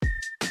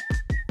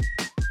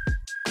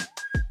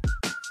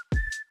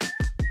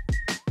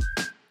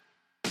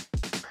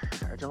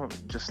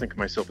don't just think of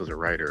myself as a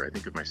writer. I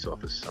think of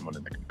myself as someone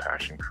in the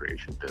compassion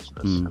creation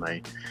business. Mm.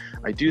 And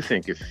I do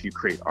think if you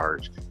create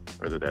art,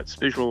 whether that's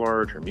visual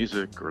art or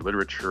music or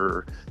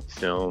literature,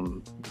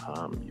 film,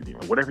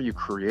 whatever you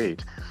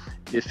create,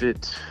 if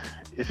it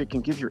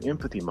can give your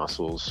empathy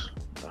muscles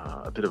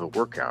a bit of a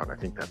workout, I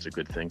think that's a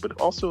good thing.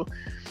 But also,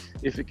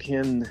 if it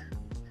can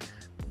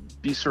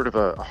be sort of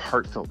a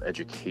heartfelt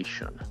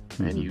education,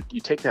 and you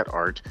take that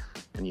art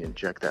and you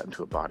inject that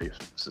into a body of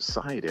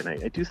society, and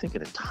I do think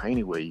in a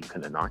tiny way you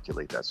can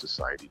inoculate that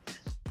society.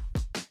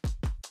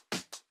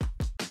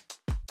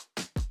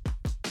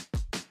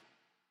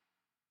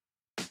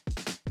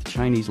 The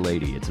Chinese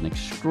Lady. It's an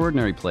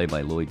extraordinary play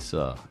by Lloyd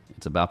Suh.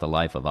 It's about the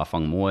life of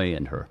Afong Moy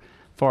and her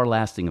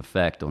far-lasting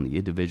effect on the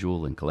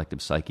individual and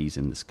collective psyches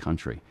in this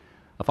country.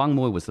 Afong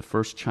Moy was the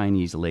first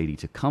Chinese lady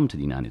to come to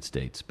the United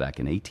States back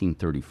in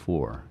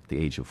 1834 at the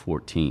age of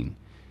 14.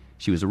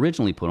 She was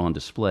originally put on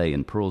display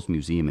in Pearl's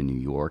Museum in New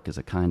York as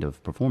a kind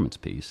of performance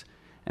piece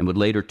and would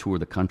later tour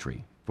the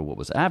country for what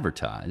was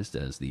advertised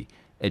as the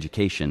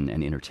education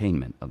and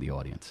entertainment of the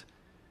audience.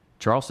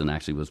 Charleston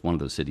actually was one of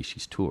those cities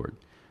she's toured.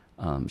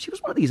 She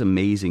was one of these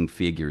amazing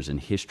figures in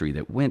history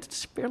that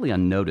went fairly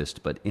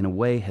unnoticed, but in a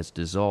way has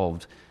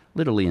dissolved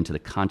literally into the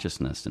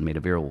consciousness and made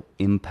a viral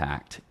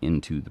impact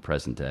into the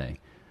present day.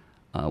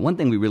 One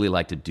thing we really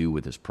like to do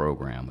with this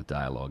program, with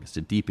Dialogue, is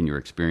to deepen your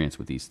experience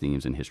with these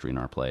themes in history in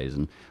our plays.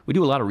 And we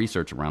do a lot of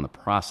research around the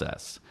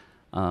process,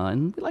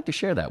 and we'd like to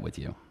share that with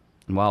you.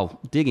 And while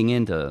digging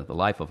into the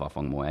life of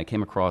Afong Moy, I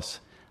came across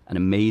an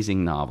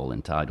amazing novel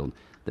entitled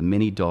The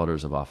Many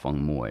Daughters of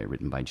Afong Moy,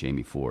 written by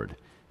Jamie Ford.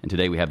 And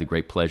today we have the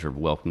great pleasure of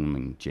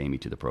welcoming Jamie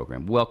to the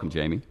program. Welcome,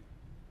 Jamie.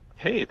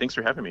 Hey, thanks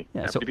for having me.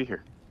 Happy to be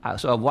here.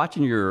 So I'm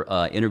watching your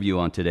interview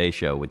on Today's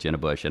Show with Jenna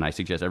Bush, and I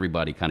suggest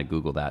everybody kind of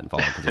Google that and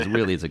follow it, because it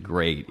really is a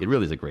great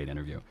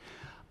interview.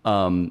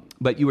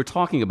 But you were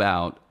talking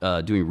about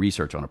doing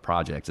research on a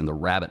project and the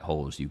rabbit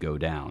holes you go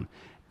down,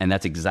 and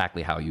that's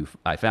exactly how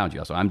I found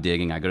you. So I'm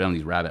digging, I go down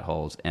these rabbit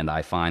holes, and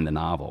I find the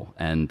novel,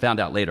 and found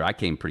out later I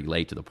came pretty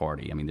late to the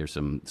party. I mean, there's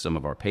some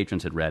of our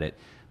patrons had read it,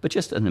 but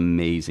just an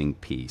amazing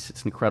piece.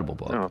 It's an incredible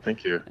book. Oh,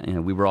 thank you.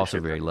 And we were also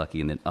very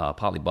lucky in that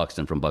Polly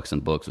Buxton from Buxton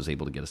Books was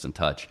able to get us in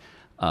touch.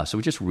 So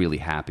we're just really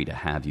happy to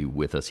have you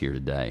with us here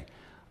today.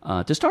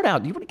 To start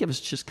out, do you want to give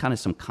us just kind of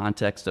some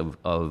context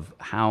of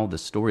how the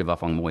story of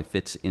Afong Moy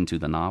fits into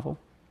the novel?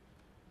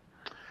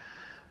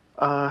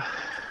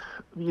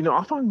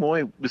 Afong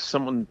Moy was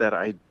someone that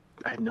I'd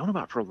known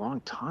about for a long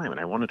time, and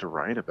I wanted to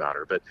write about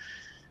her. But,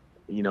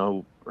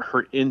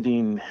 her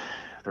ending,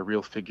 the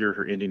real figure,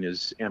 her ending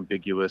is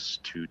ambiguous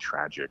to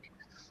tragic.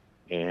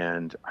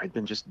 And I'd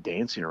been just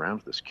dancing around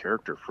with this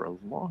character for a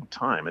long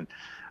time. And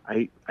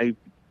I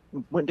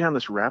went down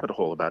this rabbit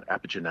hole about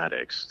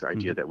epigenetics, the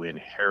idea that we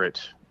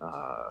inherit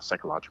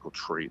psychological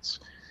traits.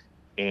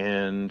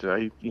 And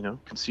I,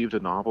 conceived a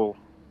novel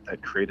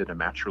that created a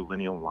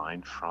matrilineal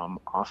line from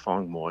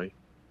Afong Moy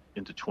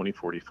into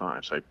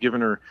 2045. So I've given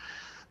her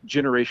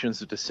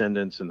generations of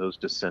descendants, and those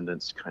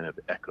descendants kind of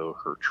echo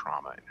her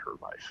trauma in her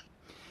life.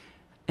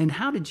 And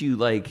how did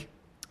you,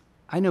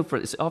 I know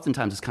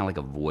oftentimes it's kind of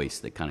like a voice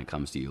that kind of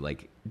comes to you.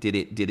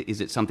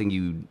 Is it something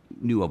you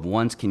knew of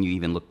once? Can you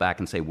even look back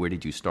and say, where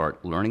did you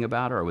start learning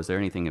about her? Or was there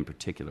anything in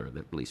particular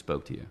that really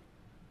spoke to you?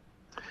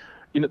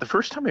 The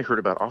first time I heard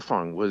about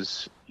Afong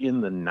was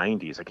in the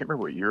 90s. I can't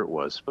remember what year it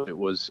was, but it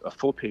was a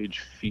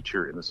full-page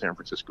feature in the San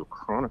Francisco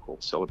Chronicle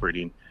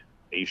celebrating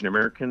Asian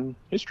American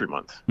History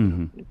Month.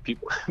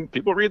 Mm-hmm.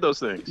 People read those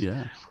things.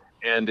 Yeah.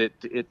 And it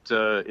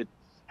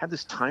had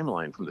this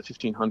timeline from the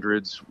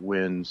 1500s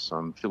when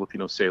some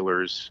Filipino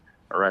sailors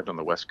arrived on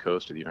the west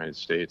coast of the United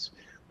States.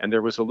 And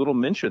there was a little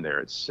mention there.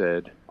 It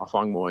said,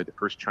 Afong Moy, the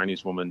first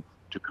Chinese woman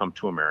to come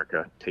to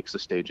America, takes the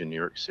stage in New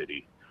York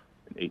City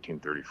in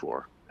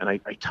 1834. And I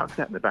tucked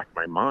that in the back of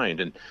my mind.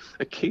 And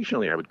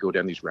occasionally I would go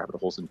down these rabbit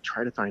holes and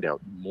try to find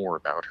out more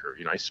about her.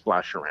 I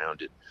splash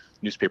around in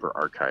newspaper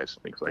archives,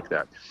 things like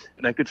that.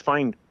 And I could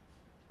find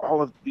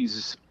all of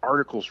these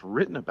articles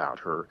written about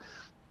her,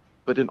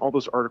 but in all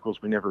those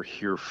articles, we never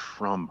hear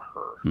from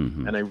her.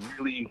 Mm-hmm. And I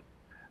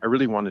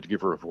really wanted to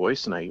give her a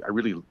voice. And I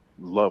really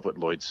love what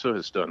Lloyd Suh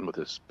has done with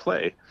his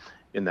play,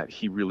 in that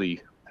he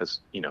really has,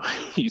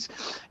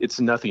 it's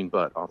nothing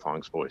but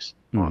Afong's voice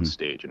on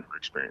stage and her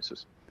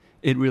experiences.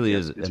 It really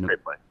is. It's a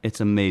great play.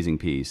 It's an amazing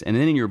piece. And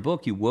then in your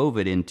book, you wove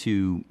it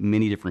into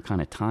many different kind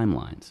of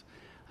timelines.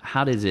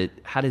 How does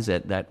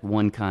that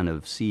one kind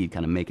of seed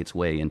kind of make its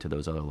way into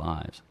those other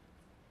lives?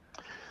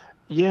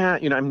 Yeah,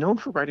 I'm known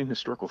for writing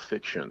historical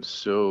fiction,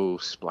 so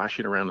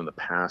splashing around in the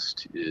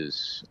past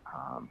is,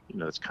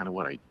 that's kind of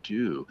what I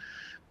do.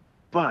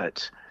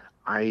 But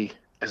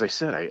as I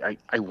said,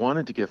 I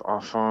wanted to give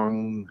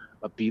Afong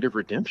a beat of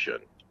redemption.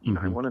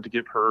 I wanted to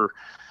give her,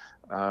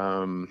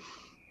 a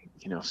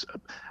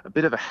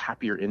bit of a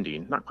happier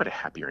ending. Not quite a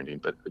happier ending,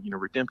 but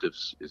redemptive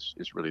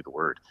is really the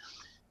word.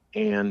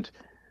 And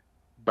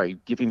by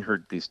giving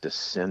her these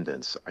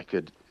descendants, I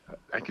could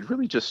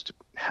really just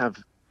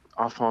have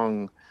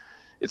Afong.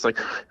 It's like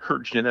her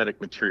genetic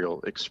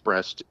material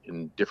expressed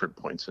in different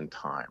points in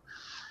time.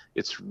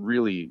 it's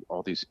really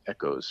all these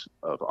echoes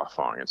of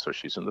Afong. And so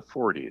she's in the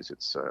 40s.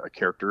 It's a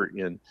character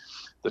in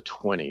the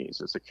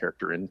 20s. It's a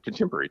character in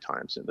contemporary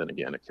times. And then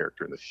again, a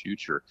character in the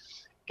future.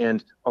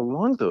 And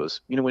along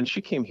those, when she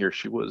came here,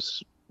 she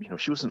was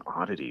an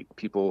oddity.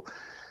 People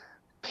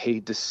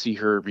paid to see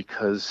her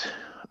because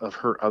of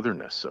her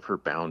otherness, of her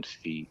bound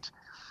feet,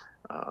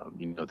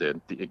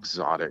 the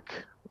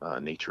exotic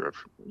nature of,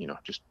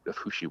 just of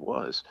who she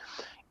was.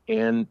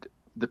 And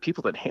the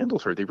people that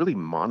handled her, they really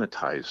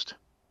monetized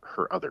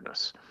her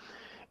otherness.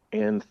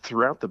 And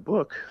throughout the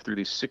book, through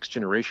these 6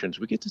 generations,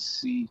 we get to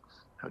see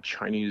how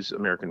Chinese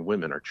American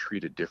women are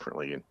treated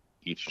differently in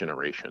each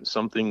generation.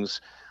 Some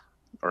things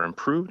are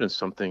improved and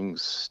some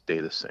things stay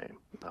the same.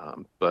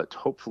 But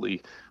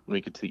hopefully when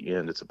we get to the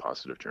end, it's a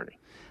positive journey.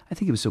 I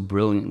think it was so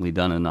brilliantly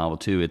done in a novel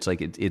too. It's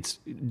like it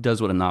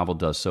does what a novel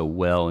does so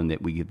well, in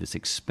that we get this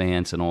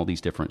expanse and all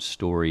these different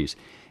stories.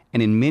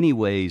 And in many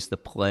ways, the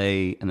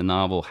play and the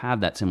novel have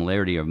that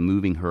similarity of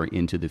moving her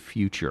into the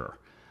future.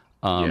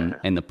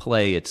 And the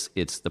play,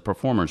 it's the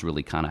performers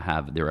really kind of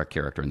have their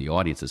character, and the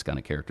audience is kind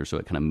of character, so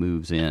it kind of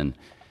moves in.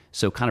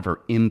 So kind of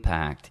her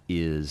impact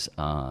is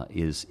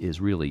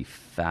really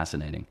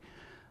fascinating.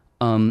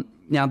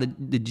 Now the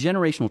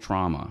generational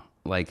trauma,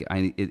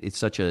 it's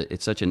such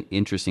an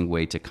interesting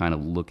way to kind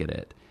of look at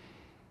it.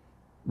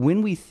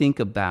 When we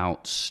think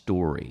about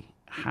story,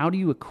 how do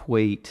you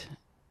equate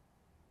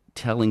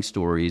telling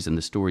stories and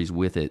the stories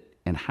with it,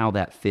 and how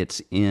that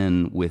fits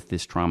in with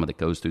this trauma that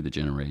goes through the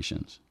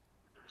generations?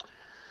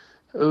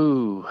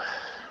 Oh,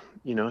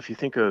 if you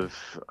think of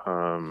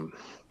when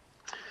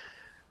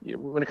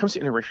it comes to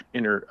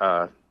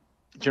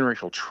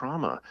generational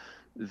trauma,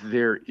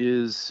 there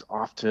is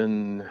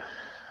often,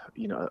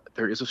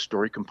 there is a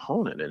story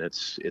component, and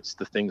it's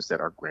the things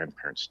that our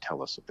grandparents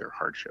tell us of their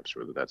hardships,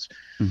 whether that's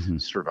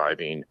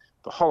surviving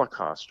the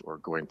Holocaust or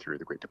going through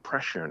the Great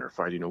Depression or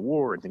fighting a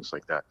war and things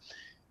like that.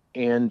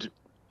 And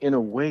in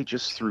a way,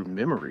 just through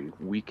memory,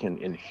 we can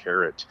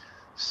inherit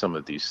some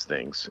of these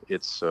things.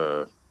 It's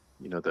the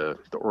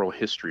oral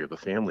history of the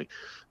family.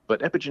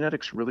 But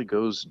epigenetics really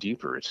goes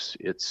deeper.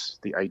 It's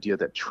the idea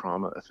that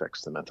trauma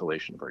affects the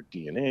methylation of our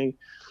DNA,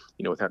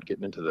 without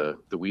getting into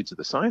the weeds of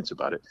the science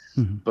about it.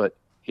 But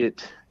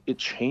it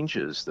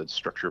changes the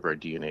structure of our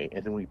DNA,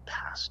 and then we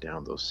pass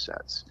down those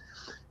sets.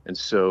 And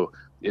so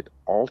it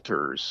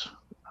alters,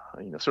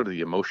 sort of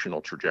the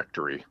emotional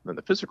trajectory and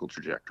the physical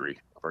trajectory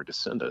of our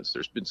descendants.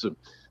 There's been some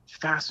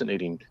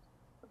fascinating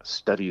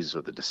studies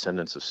of the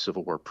descendants of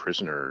Civil War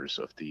prisoners,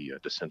 of the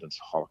descendants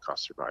of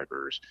Holocaust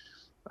survivors.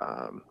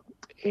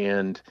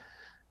 And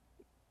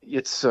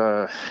it's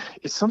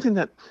something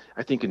that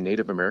I think in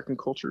Native American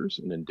cultures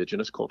and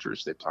indigenous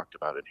cultures, they've talked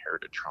about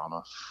inherited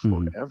trauma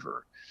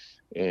forever.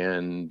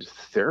 And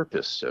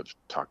therapists have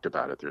talked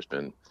about it. There's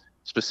been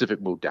specific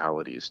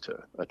modalities to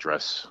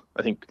address.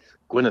 I think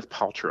Gwyneth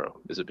Paltrow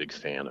is a big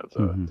fan of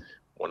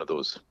one of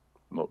those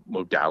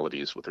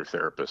modalities with her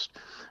therapist.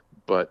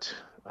 But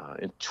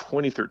in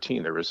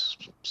 2013, there was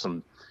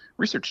some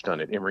research done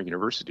at Emory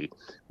University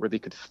where they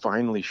could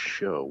finally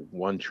show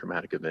one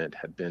traumatic event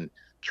had been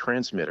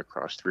transmitted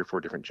across 3 or 4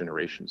 different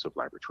generations of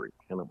laboratory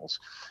animals.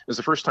 It was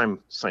the first time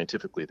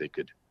scientifically they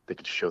could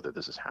show that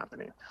this is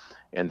happening,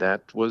 and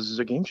that was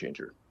a game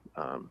changer.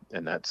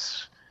 And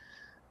that's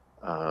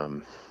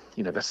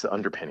that's the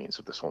underpinnings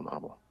of this whole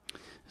novel.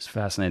 It's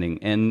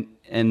fascinating, and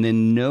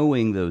then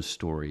knowing those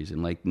stories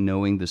and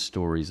knowing the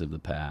stories of the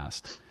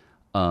past.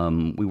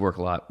 We work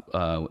a lot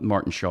with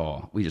Martin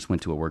Shaw. We just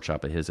went to a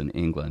workshop of his in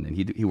England, and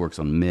he works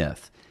on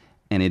myth.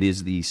 And it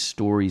is these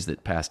stories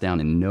that pass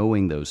down, and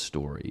knowing those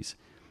stories.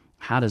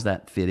 How does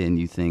that fit in,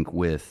 you think,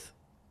 with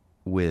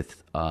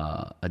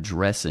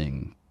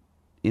addressing,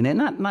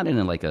 not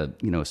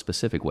in a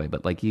specific way,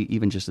 but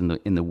even just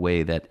in the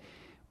way that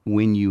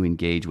when you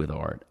engage with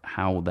art,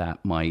 how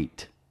that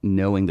might,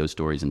 knowing those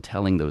stories and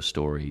telling those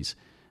stories,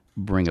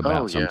 bring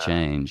about some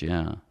change?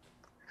 Yeah,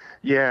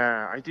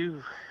 I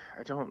do.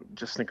 I don't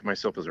just think of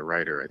myself as a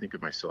writer. I think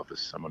of myself as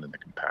someone in the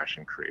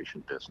compassion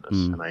creation business.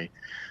 And I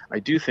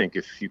do think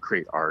if you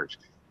create art,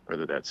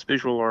 whether that's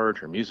visual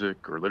art or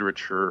music or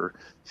literature,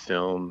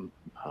 film,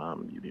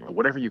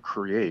 whatever you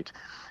create,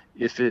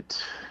 if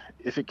it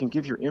can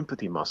give your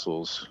empathy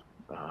muscles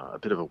a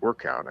bit of a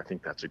workout, I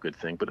think that's a good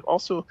thing. But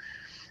also,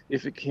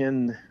 if it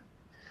can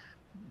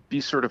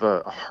be sort of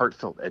a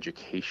heartfelt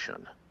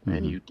education,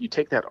 and you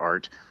take that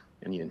art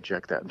and you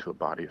inject that into a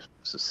body of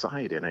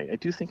society. And I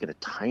do think in a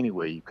tiny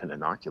way you can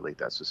inoculate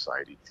that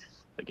society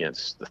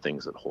against the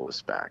things that hold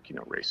us back,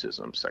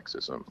 racism,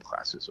 sexism,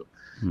 classism,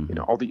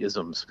 all the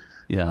isms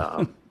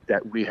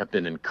that we have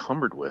been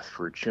encumbered with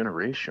for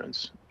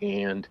generations.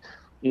 And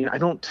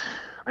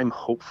I'm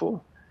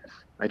hopeful.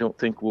 I don't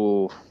think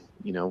we'll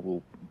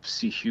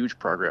see huge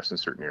progress in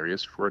certain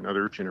areas for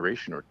another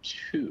generation or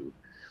two,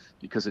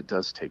 because it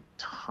does take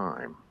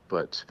time.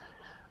 But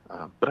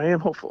I am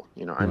hopeful.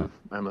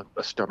 I'm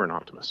a stubborn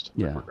optimist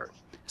in that regard.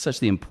 Such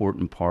the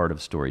important part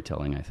of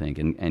storytelling, I think,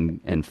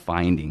 and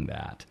finding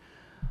that.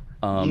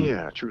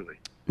 Truly.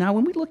 Now,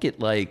 when we look at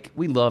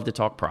we love to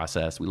talk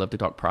process. We love to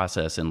talk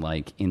process and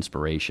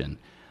inspiration.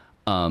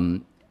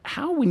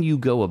 How, when you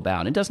go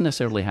about, it doesn't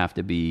necessarily have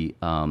to be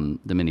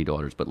the mini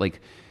daughters, but like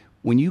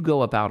when you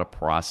go about a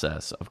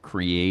process of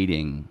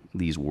creating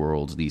these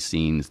worlds, these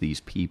scenes, these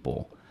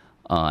people,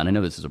 and I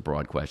know this is a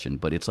broad question,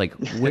 but it's like,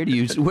 where do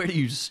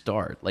you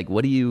start? Like,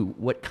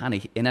 what kind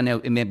of, and I know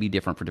it may be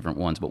different for different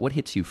ones, but what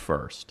hits you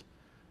first?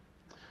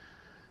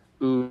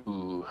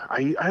 Ooh,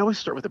 I always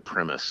start with a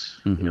premise,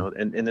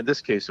 and in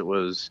this case it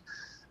was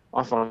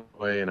Afong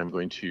way, and I'm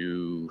going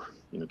to,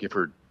 give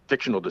her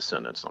fictional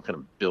descendants. I'll kind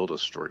of build a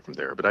story from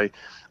there. But I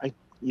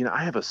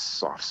have a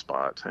soft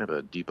spot. I have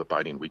a deep,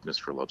 abiding weakness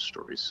for love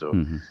stories.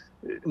 So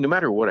no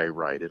matter what I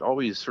write, it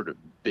always sort of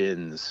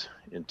bends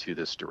into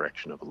this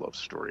direction of a love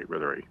story,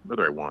 whether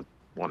I want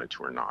it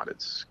to or not.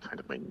 It's kind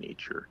of my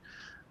nature.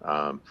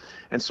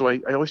 And so I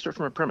always start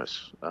from a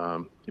premise.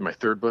 My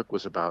third book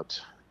was about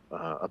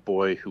a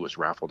boy who was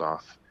raffled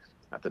off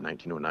at the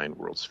 1909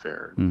 World's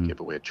Fair and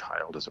gave away a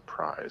child as a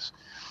prize.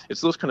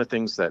 It's those kind of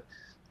things that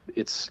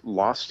it's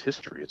lost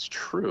history. It's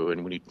true.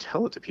 And when you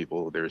tell it to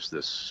people, there's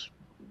this,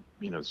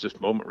 it's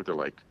this moment where they're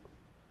like,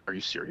 are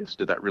you serious?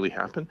 Did that really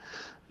happen?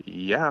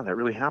 Yeah, that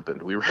really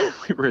happened. We were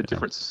a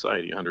different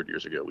society 100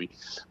 years ago.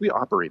 We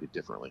operated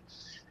differently.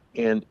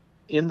 And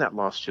in that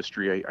lost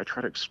history, I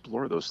try to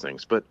explore those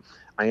things. But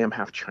I am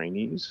half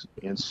Chinese.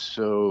 And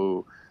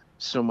so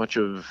much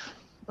of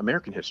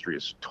American history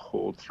is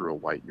told through a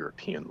white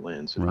European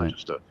lens, and not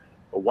just a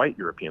white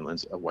European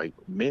lens, a white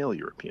male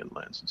European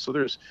lens. And so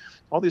there's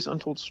all these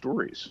untold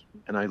stories,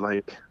 and I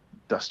like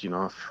dusting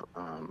off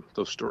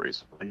those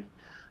stories, like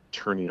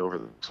turning over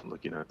them,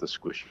 looking at the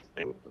squishy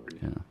thing.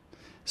 Yeah,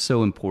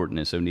 so important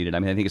and so needed. I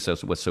mean, I think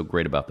it's what's so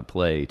great about the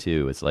play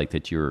too. It's like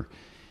that you're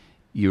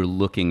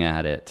looking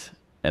at it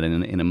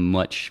from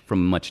a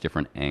much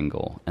different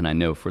angle. And I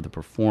know for the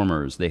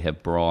performers, they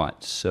have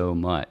brought so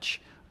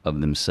much of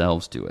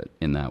themselves to it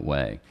in that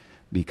way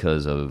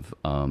because of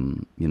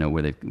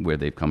where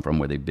they've come from,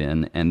 where they've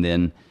been, and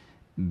then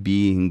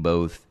being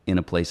both in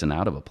a place and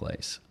out of a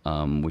place,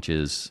 which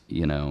is,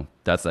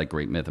 that's that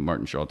great myth. And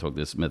Martin Shaw told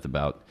this myth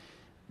about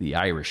the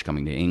Irish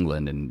coming to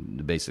England,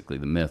 and basically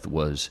the myth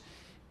was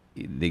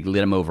they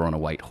led him over on a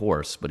white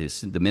horse, but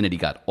the minute he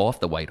got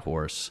off the white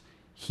horse,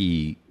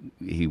 he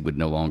would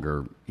no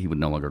longer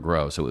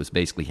grow. So it was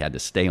basically he had to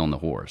stay on the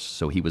horse.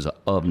 So he was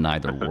of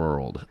neither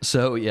world.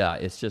 So yeah,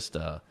 it's just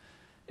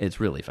it's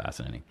really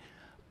fascinating.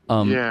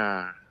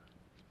 Yeah.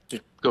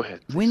 Go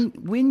ahead.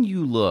 When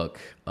you look,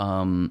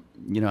 I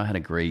had a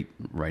great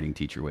writing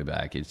teacher way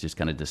back. It's just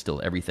kind of distill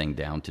everything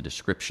down to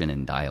description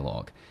and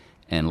dialogue.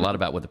 And a lot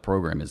about what the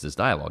program is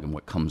dialogue and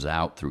what comes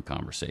out through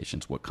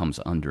conversations, what comes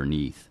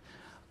underneath.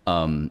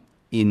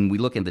 We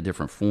look at the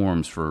different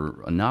forms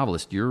for a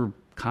novelist, you're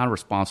kind of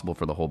responsible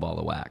for the whole ball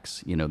of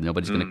wax.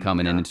 Nobody's going to come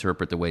in and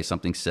interpret the way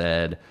something's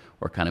said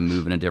or kind of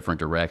move in a different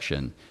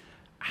direction.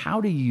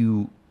 How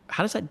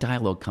does that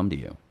dialogue come to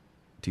you?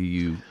 Do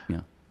you,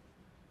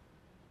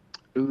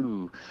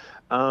 Ooh,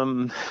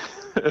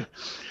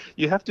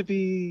 you have to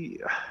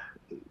be.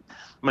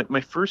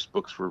 My first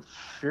books were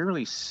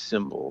fairly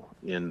simple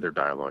in their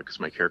dialogue because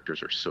my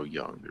characters are so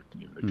young.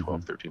 They're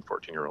 12, 13,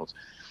 14-year-olds.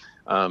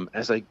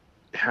 As I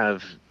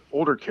have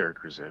older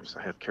characters, as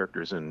I have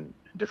characters in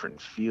different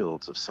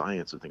fields of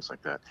science and things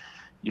like that,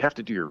 you have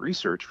to do your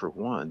research for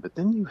one, but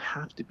then you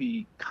have to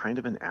be kind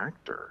of an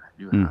actor.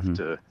 You have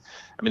to.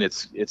 I mean,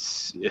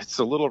 it's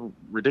a little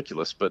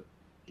ridiculous, but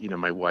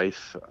my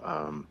wife.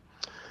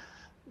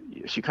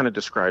 She kind of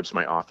describes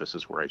my office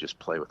as where I just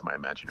play with my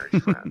imaginary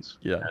friends.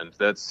 Yeah. And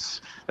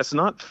that's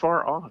not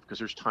far off because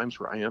there's times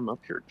where I am up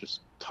here just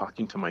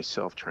talking to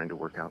myself, trying to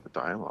work out the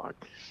dialogue.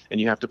 And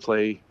you have to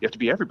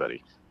be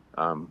everybody.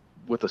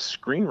 With a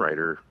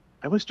screenwriter,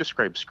 I always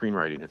describe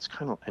screenwriting. It's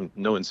kind of, and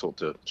no insult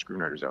to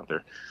screenwriters out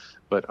there,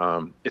 but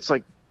it's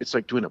like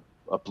doing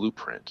a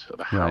blueprint of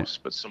a house,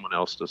 but someone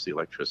else does the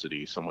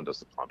electricity, someone does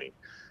the plumbing,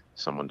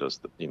 someone does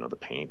the the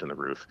paint and the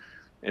roof.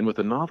 And with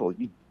a novel,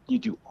 you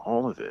do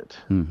all of it.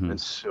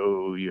 And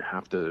so you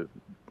have to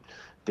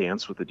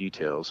dance with the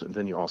details, and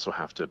then you also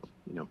have to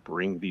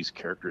bring these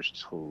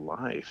characters to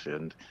life.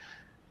 And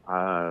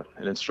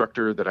an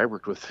instructor that I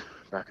worked with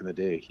back in the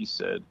day, he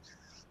said,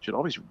 you should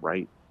always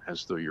write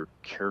as though your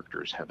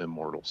characters have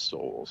immortal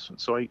souls. And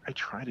so I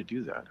try to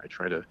do that. I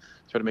try to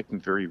make them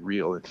very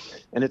real.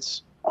 And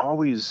it's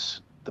always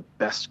the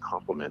best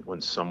compliment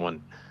when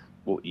someone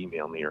will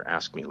email me or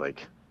ask me,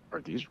 like, are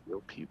these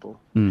real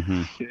people?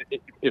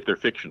 If they're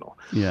fictional,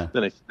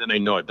 then I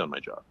know I've done my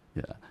job.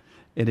 Yeah,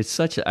 and it's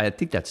I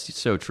think that's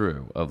so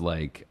true of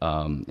like,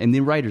 and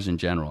then writers in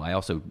general. I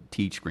also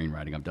teach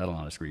screenwriting. I've done a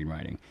lot of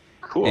screenwriting.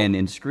 Cool. And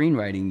in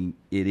screenwriting,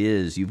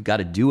 you've got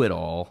to do it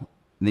all,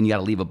 and then you got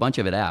to leave a bunch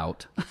of it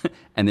out,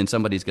 and then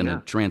somebody's going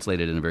to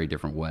translate it in a very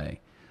different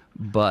way.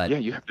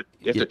 But you have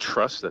to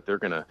trust that they're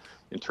going to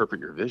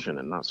interpret your vision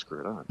and not screw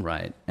it up.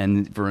 Right.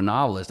 And for a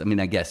novelist, I mean,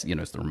 I guess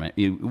it's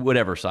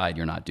whatever side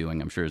you're not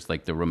doing. I'm sure it's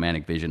like the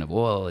romantic vision of,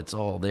 well, it's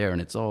all there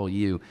and it's all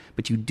you.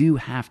 But you do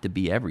have to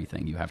be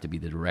everything. You have to be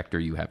the director.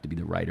 You have to be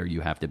the writer.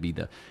 You have to be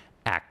the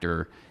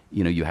actor,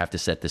 you have to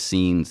set the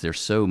scenes. There's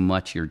so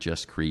much you're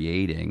just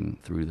creating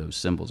through those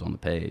symbols on the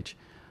page.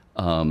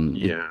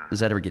 Yeah. Does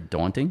that ever get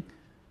daunting?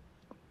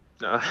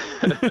 Uh,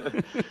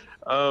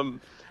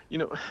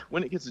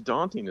 when it gets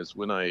daunting is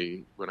when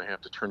I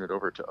have to turn it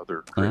over to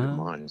other creative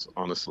minds,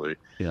 honestly.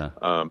 Yeah.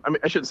 I mean,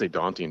 I shouldn't say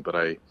daunting, but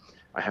I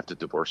have to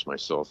divorce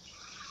myself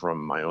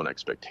from my own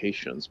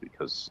expectations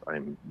because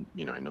I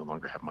no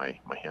longer have my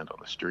hand on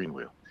the steering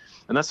wheel.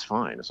 And that's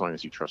fine as long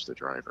as you trust the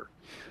driver.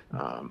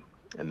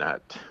 And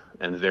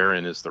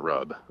therein is the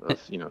rub of,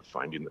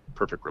 finding the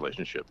perfect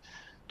relationship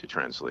to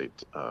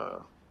translate,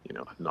 a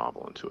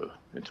novel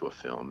into a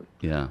film.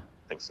 Yeah.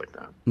 Things like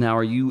that. Now,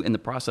 are you in the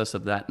process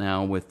of that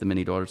now with the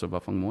Many Daughters of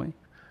Afong Moy?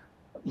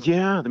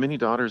 Yeah, the Many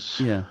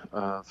Daughters Yeah.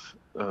 of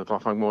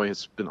Afong Moy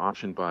has been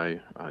optioned by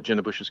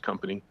Jenna Bush's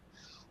company,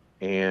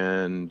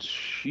 and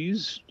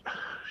she's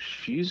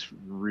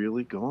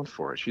really going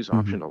for it. She's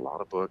optioned a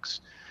lot of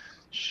books.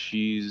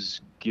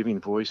 She's giving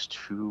voice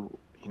to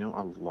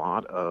a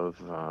lot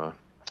of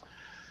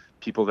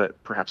people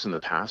that perhaps in the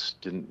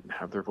past didn't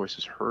have their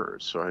voices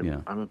heard. So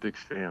I'm a big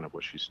fan of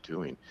what she's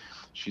doing.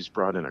 She's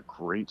brought in a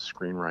great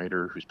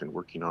screenwriter who's been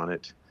working on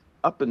it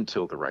up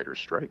until the writer's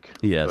strike.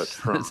 Yes. But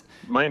from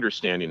my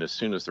understanding, as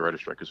soon as the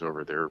writer's strike is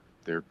over,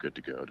 they're good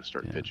to go to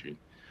start pitching.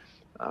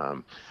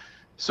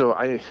 So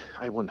I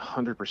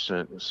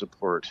 100%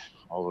 support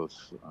all of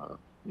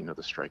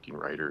the striking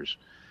writers.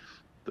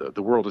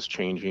 The world is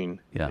changing,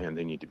 and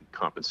they need to be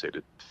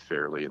compensated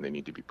fairly, and they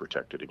need to be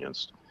protected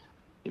against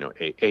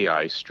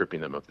AI stripping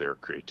them of their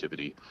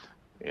creativity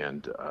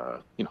and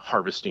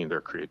harvesting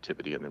their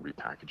creativity and then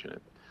repackaging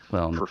it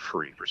for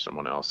free for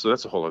someone else. So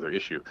that's a whole other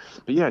issue.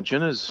 But yeah,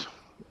 Jenna's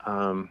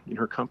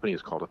her company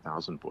is called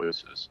 1,000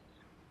 Voices,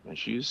 and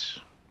she's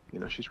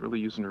really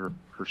using her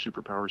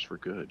superpowers for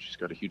good. She's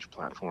got a huge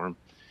platform,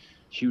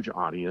 huge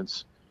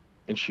audience,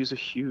 and she's a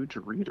huge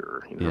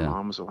reader. Her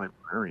mom was a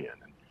librarian.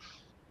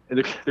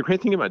 And the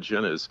great thing about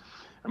Jenna is,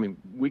 I mean,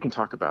 we can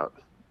talk about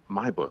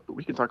my book, but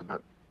we can talk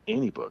about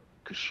any book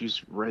because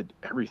she's read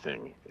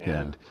everything.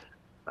 And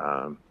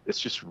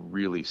it's just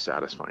really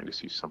satisfying to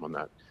see someone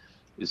that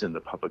is in the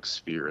public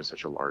sphere in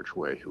such a large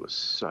way who is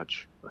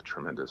such a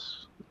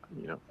tremendous,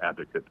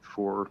 advocate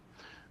for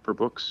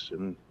books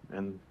and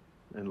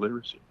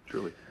literacy,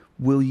 truly.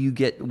 Will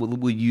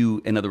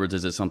you, in other words,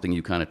 is it something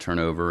you kind of turn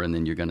over and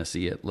then you're going to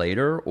see it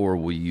later, or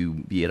will you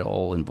be at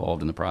all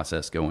involved in the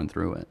process going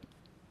through it?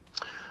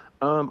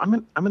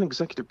 I'm an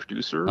executive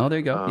producer. Oh, there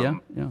you go.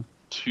 Yeah.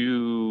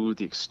 To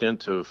the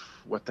extent of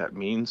what that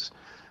means,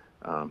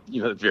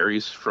 it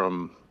varies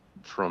from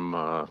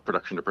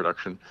production to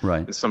production.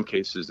 Right. In some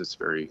cases, it's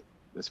very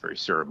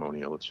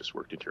ceremonial. It's just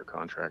worked into your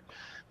contract.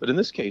 But in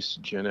this case,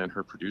 Jenna and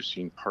her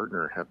producing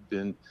partner have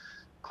been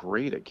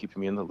great at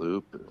keeping me in the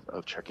loop,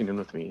 of checking in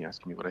with me,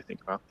 asking me what I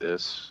think about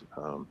this.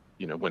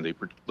 When they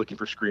were looking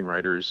for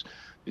screenwriters,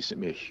 they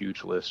sent me a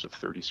huge list of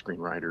 30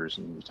 screenwriters,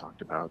 and we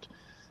talked about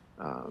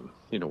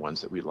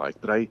ones that we like.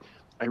 But I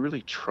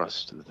really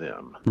trust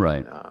them.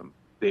 Right.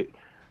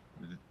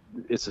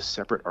 It's a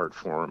separate art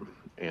form,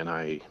 and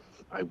I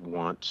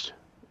want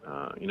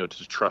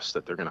to trust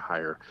that they're going to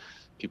hire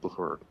people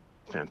who are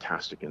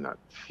fantastic in that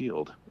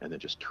field and then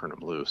just turn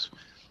them loose.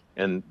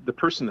 And the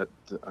person that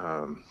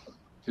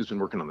who's been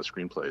working on the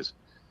screenplays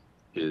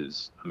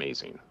is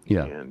amazing.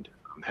 Yeah. And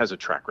has a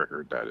track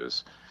record that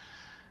is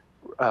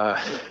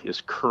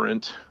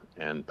current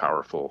and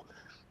powerful.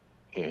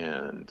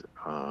 And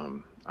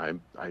I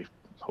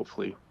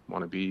hopefully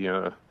want to be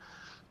a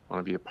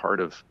part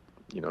of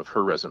of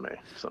her resume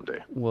someday.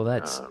 Well,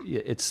 it's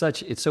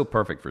so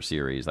perfect for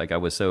series. Like, I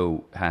was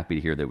so happy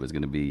to hear that it was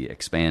going to be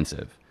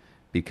expansive,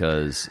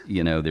 because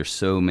there's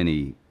so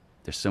many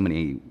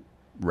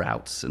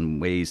routes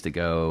and ways to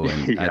go,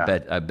 and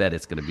I bet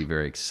it's going to be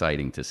very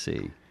exciting to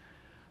see.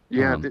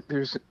 Yeah,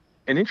 there's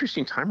an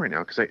interesting time right now,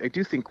 because I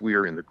do think we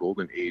are in the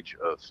golden age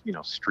of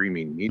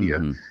streaming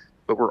media.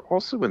 But we're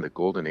also in the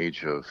golden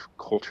age of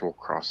cultural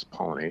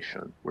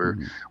cross-pollination, where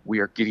we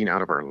are getting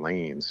out of our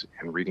lanes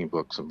and reading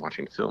books and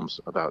watching films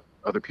about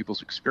other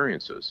people's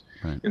experiences,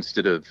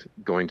 instead of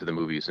going to the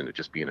movies and it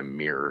just being a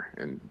mirror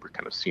and we're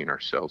kind of seeing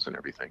ourselves and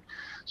everything.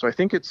 So I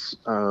think it's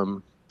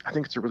a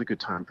really good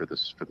time for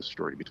this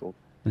story to be told.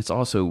 It's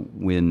also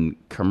when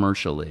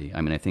commercially,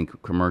 I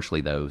think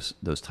commercially those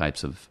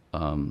types of,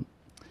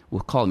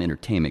 we'll call them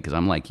entertainment, because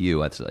I'm like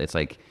you. It's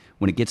like,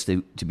 when it gets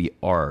to be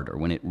art, or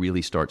when it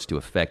really starts to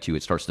affect you,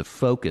 it starts to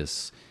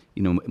focus,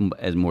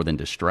 as more than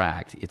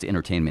distract. It's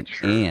entertainment,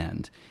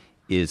 and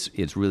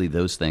it's really,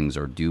 those things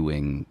are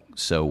doing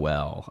so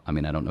well. I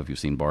don't know if you've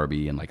seen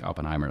Barbie and like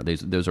Oppenheimer.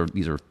 These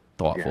are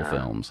thoughtful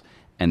films,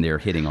 and they're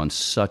hitting on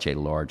such a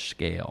large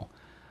scale.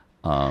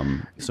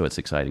 So it's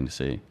exciting to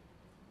see.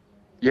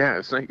 Yeah,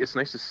 it's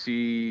nice to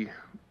see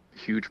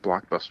huge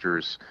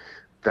blockbusters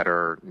that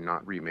are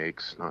not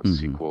remakes, not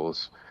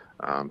sequels,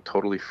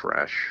 totally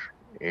fresh.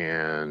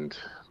 And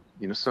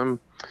some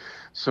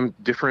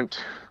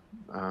different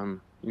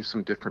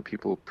some different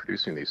people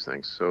producing these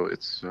things. So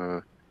it's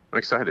I'm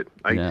excited.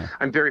 Yeah.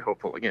 I'm very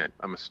hopeful. Again,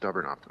 I'm a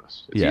stubborn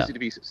optimist. It's Yeah. easy to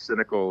be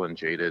cynical and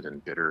jaded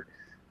and bitter,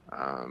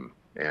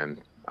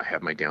 and I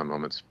have my down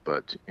moments.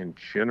 But in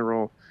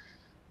general,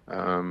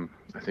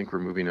 I think we're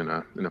moving in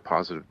a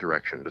positive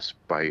direction,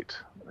 despite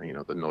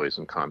the noise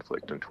and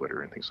conflict and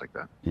Twitter and things like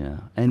that. Yeah.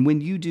 And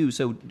when you do,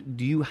 so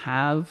do you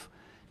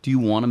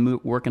want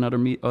to work in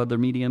other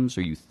mediums?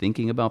 Are you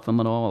thinking about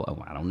them at all?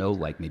 Oh, I don't know,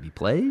 like maybe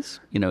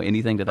plays,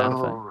 anything to that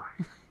effect? Oh,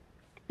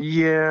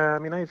 yeah. I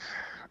mean,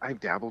 I've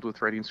dabbled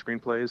with writing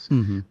screenplays,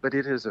 but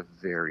it is a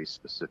very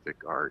specific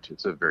art.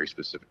 It's a very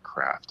specific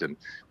craft, and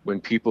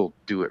when people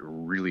do it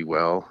really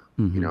well,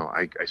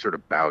 I sort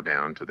of bow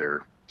down to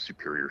their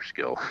superior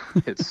skill.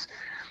 It's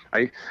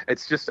I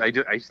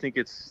think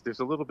there's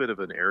a little bit of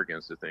an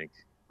arrogance to think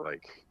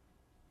like,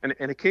 and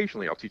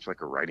occasionally I'll teach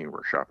like a writing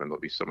workshop, and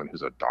there'll be someone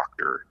who's a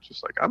doctor,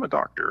 just like, I'm a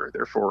doctor,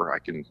 therefore I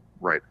can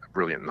write a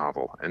brilliant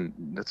novel. And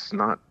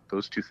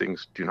those two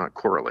things do not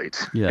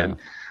correlate. Yeah.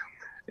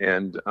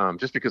 And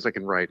just because I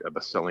can write a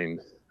best-selling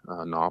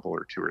novel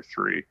or two or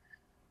three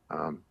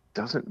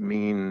doesn't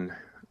mean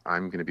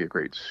I'm going to be a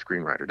great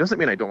screenwriter. Doesn't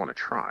mean I don't want to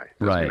try.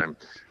 Doesn't mean I'm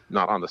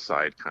not on the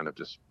side kind of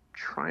just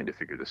trying to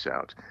figure this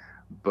out.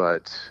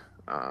 But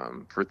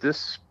for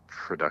this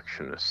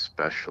production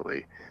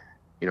especially,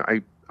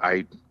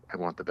 I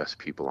want the best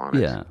people on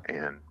it. Yeah.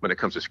 And when it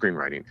comes to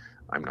screenwriting,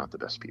 I'm not the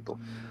best people.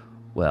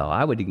 Well,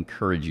 I would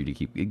encourage you to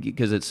keep,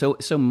 because it's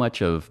so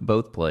much of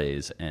both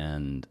plays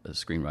and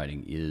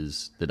screenwriting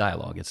is the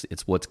dialogue.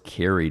 It's what's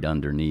carried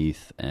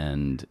underneath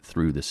and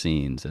through the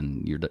scenes,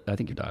 and I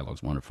think your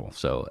dialogue's wonderful.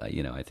 So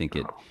I think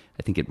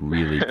it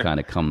really kind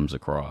of comes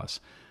across.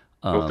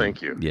 Well,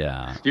 thank you.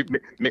 Yeah.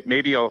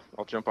 Maybe I'll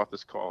jump off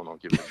this call and I'll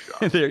give it a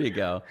shot. There you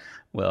go.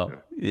 Well,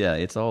 yeah,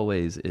 it's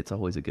always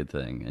a good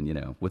thing,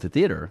 and with the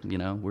theater,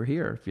 we're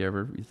here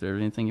if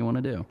there's anything you want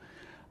to do.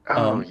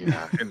 Oh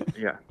yeah,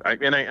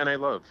 I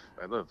love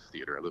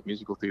theater. I love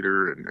musical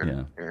theater,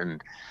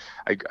 and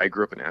I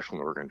grew up in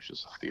Ashland, Oregon, which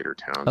is a theater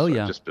town. Oh, so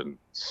yeah. I've just been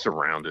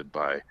surrounded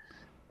by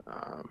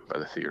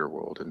the theater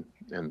world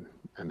and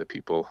the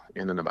people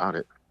in and about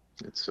it.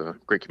 It's a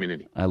great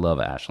community. I love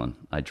Ashland.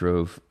 I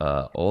drove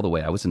all the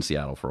way. I was in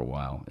Seattle for a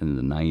while in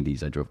the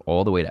 '90s. I drove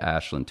all the way to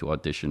Ashland to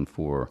audition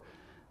for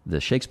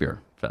the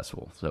Shakespeare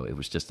Festival. So it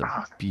was just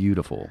a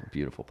beautiful,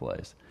 beautiful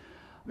place.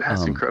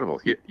 That's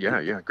incredible.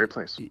 Yeah, great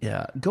place.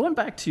 Yeah. Going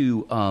back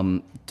to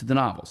the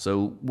novel.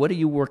 So what are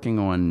you working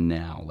on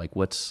now? Like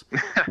what's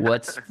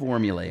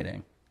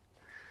formulating?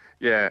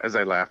 Yeah, as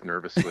I laugh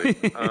nervously.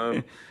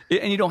 And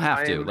you don't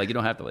have to. You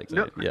don't have to say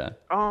it. Yeah.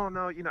 Oh,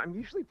 no. I'm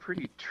usually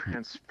pretty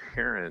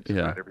transparent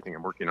about everything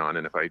I'm working on.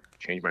 And if I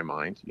change my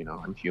mind,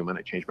 I'm human.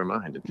 I change my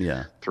mind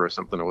and throw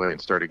something away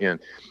and start again.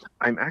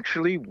 I'm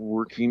actually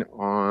working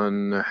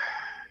on,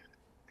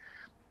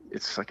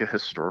 it's like a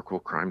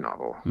historical crime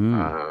novel.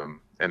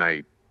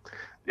 And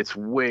it's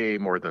way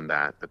more than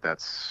that, but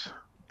that's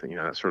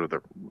sort of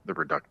the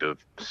reductive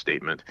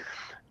statement.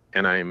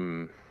 And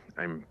I'm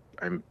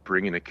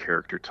bringing a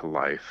character to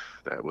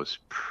life that was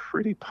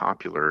pretty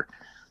popular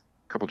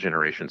a couple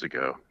generations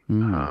ago,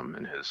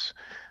 and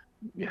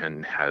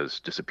has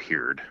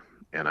disappeared.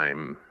 And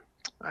I'm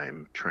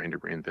trying to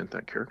reinvent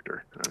that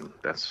character. And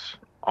that's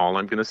all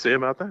I'm going to say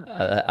about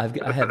that.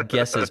 I have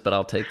guesses, but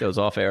I'll take those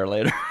off air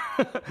later.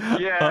 I'm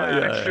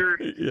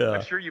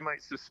sure you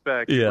might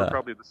suspect we're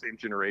probably the same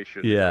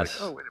generation. Yes.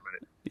 Like, oh, wait a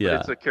minute. Yeah. But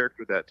it's a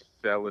character that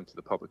fell into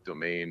the public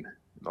domain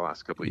in the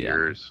last couple of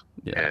years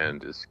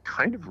and is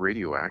kind of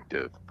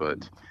radioactive,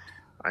 but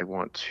I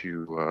want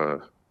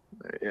to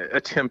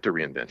attempt a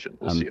reinvention.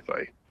 We'll see if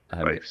I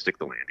stick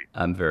the landing.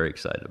 I'm very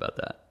excited about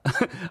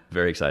that.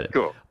 Very excited.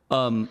 Cool.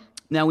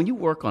 Now, when you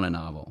work on a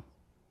novel,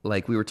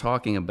 like we were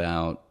talking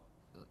about,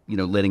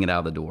 letting it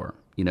out the door,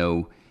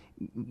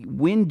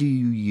 when do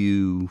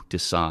you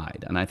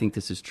decide? And I think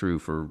this is true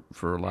for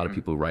a lot of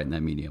people who write in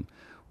that medium.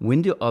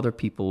 When do other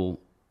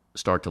people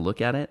start to look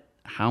at it?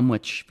 How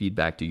much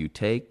feedback do you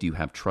take? Do you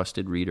have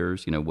trusted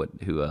readers?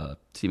 Who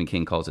Stephen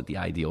King calls it the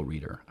ideal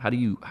reader. How do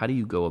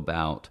you go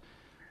about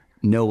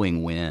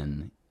knowing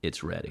when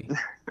it's ready?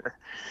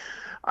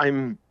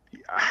 I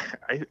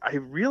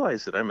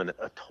realize that I'm a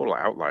total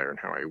outlier in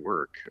how I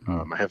work.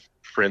 I have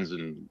friends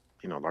in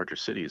larger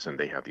cities, and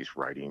they have these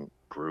writing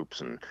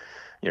groups and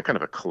kind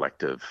of a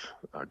collective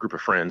group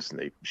of friends, and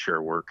they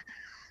share work.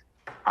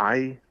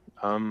 I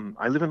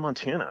live in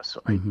Montana,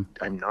 so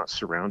I'm not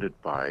surrounded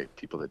by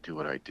people that do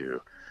what I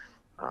do.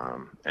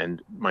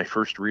 And my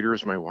first reader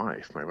is my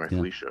wife,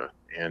 Alicia,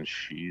 and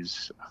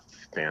she's a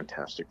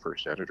fantastic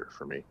first editor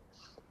for me.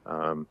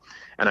 And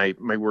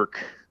my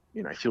work,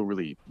 I feel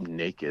really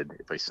naked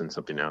if I send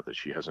something out that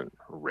she hasn't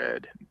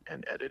read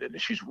and edited. And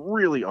she's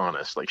really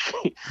honest. Like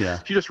she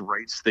just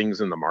writes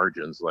things in the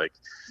margins. Like,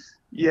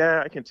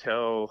 I can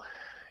tell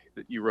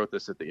that you wrote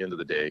this at the end of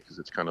the day because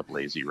it's kind of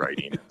lazy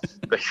writing.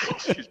 Like,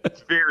 she's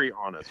very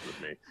honest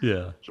with me.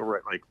 Yeah. She'll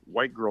write like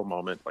white girl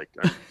moment. Like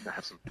I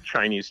have some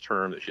Chinese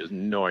term that she has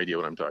no idea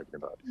what I'm talking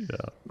about. Yeah.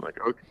 I'm like,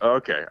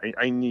 okay,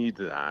 I need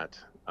that.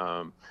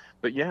 But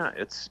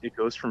it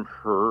goes from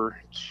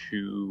her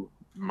to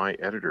my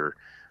editor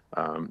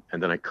and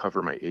then I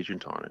cover my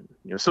agent on it.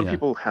 You know, some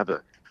people have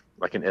an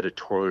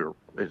editorial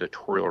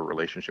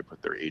relationship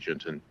with their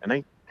agent, and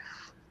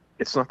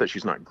it's not that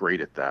she's not great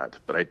at that,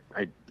 but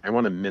I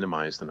want to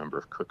minimize the number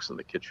of cooks in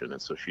the kitchen,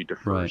 and so she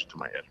defers to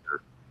my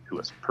editor, who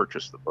has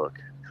purchased the book,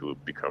 who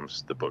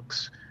becomes the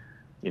book's,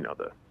 you know,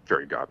 the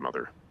fairy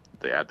godmother,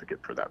 the advocate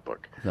for that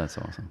book. That's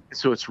awesome.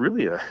 So it's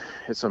really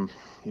it's a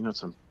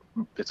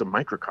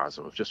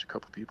microcosm of just a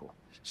couple people.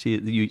 She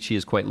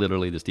is quite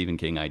literally the Stephen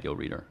King ideal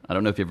reader. I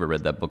don't know if you've ever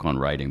read that book on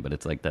writing, but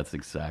it's like that's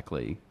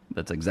exactly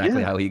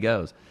how he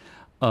goes.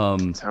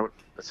 That's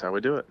how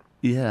we do it.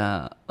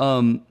 Yeah.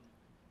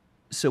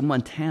 So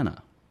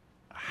Montana,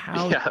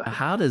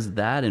 how does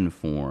that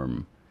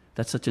inform?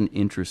 That's such an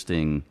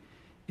interesting.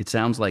 It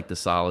sounds like the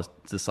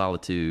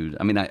solitude.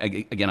 I mean,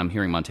 again, I'm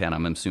hearing Montana.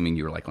 I'm assuming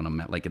you're like in the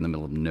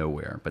middle of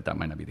nowhere, but that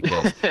might not be the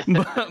case.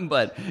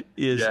 but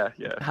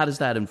how does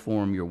that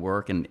inform your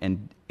work?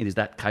 And is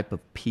that type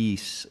of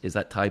peace? Is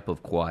that type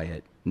of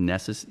quiet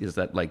necessary? Is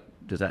that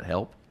does that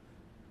help?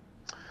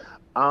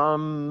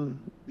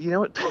 You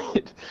know,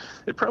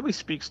 it probably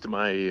speaks to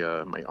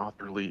my my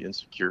authorly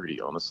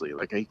insecurity, honestly.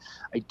 Like I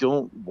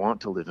don't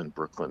want to live in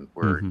Brooklyn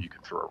where you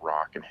can throw a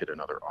rock and hit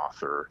another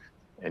author,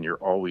 and you're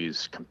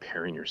always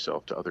comparing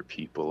yourself to other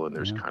people, and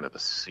there's kind of a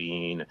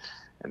scene,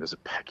 and there's a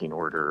pecking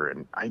order,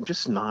 and I'm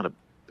just not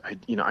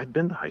I've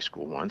been to high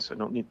school once. I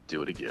don't need to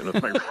do it again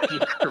with my writing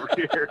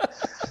career.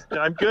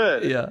 I'm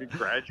good. Yeah. I can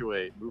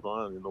graduate, move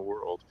on in the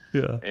world.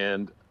 Yeah.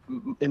 And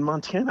in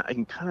Montana, I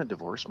can kind of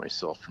divorce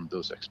myself from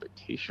those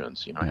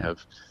expectations. You know, I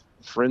have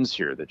friends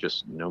here that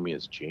just know me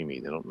as Jamie.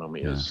 They don't know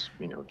me as,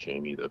 you know,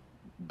 Jamie, the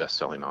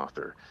best-selling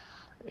author,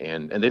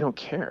 and they don't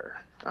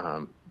care.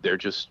 They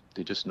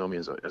just know me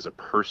as a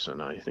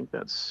person. I think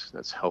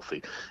that's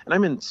healthy. And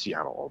I'm in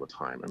Seattle all the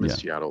time. I'm in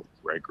Seattle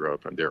where I grew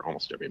up. I'm there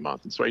almost every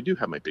month, and so I do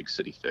have my big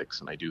city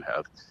fix, and I do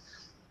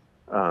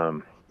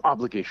have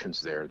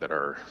obligations there that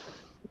are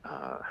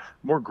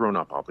more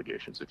grown-up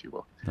obligations, if you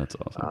will. That's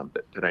awesome.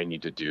 That I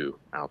need to do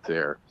out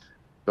there.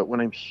 But when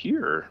I'm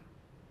here,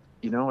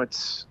 you know,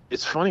 it's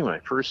funny. When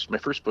my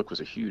first book was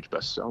a huge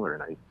bestseller,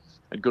 and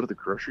I'd go to the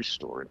grocery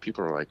store, and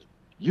people are like,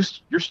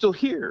 "You're still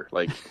here?"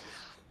 Like,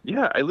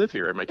 yeah, I live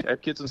here. I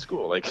have kids in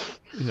school. Like,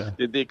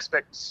 they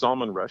expect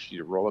Salman Rushdie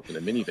to roll up in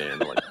a minivan.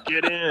 They're like,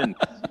 "Get in,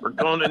 we're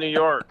going to New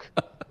York."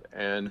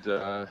 And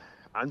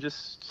I'm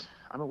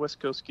a West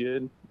Coast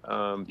kid,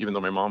 even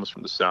though my mom was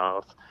from the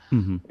South.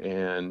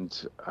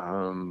 And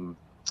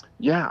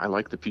I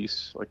like the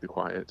peace, I like the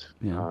quiet.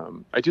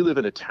 I do live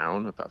in a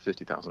town of about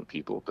 50,000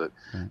 people, but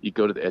you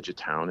go to the edge of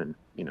town, and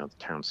you know the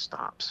town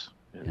stops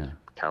and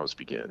cows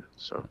begin.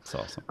 So that's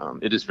awesome.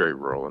 it is very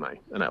rural,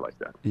 and I like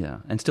that. Yeah,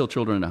 and still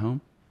children at home.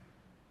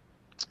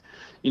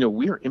 You know,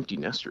 we are empty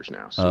nesters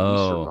now, so we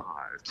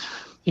survived.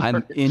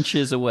 I'm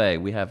inches away.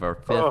 We have our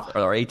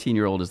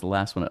 18-year-old is the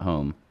last one at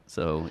home.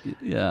 So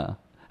yeah,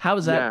 how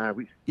is that?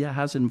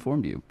 How's it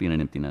informed you being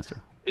an empty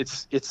nester?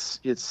 It's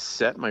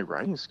set my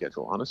writing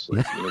schedule,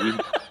 honestly. You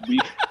know, we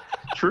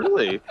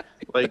truly,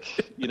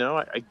 like, you know,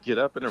 I get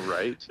up and I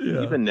write.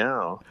 Even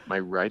now, my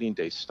writing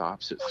day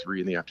stops at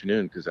 3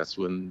 p.m. because that's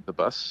when the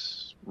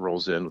bus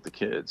rolls in with the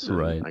kids.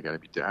 And I got to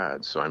be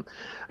dad, so I'm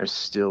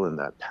still in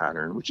that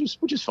pattern, which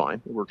is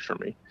fine. It works for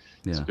me.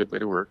 It's a good way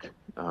to work.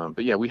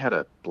 But yeah, we had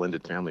a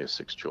blended family of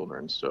 6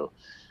 children, so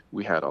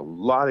we had a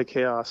lot of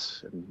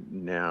chaos, and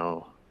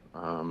now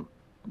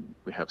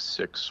we have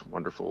 6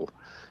 wonderful,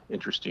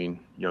 interesting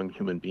young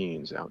human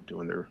beings out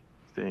doing their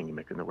thing and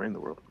making their way in the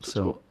world.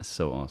 So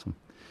awesome.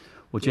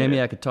 Well,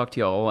 Jamie, I could talk to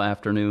you all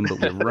afternoon, but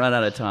we've run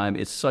out of time.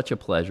 It's such a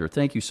pleasure.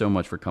 Thank you so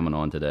much for coming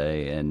on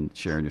today and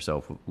sharing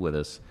yourself with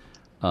us.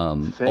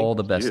 All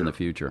the best in the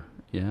future.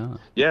 Yeah.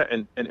 Yeah,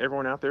 and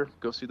everyone out there,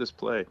 go see this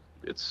play.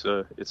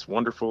 It's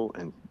wonderful,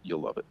 and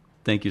you'll love it.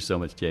 Thank you so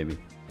much, Jamie.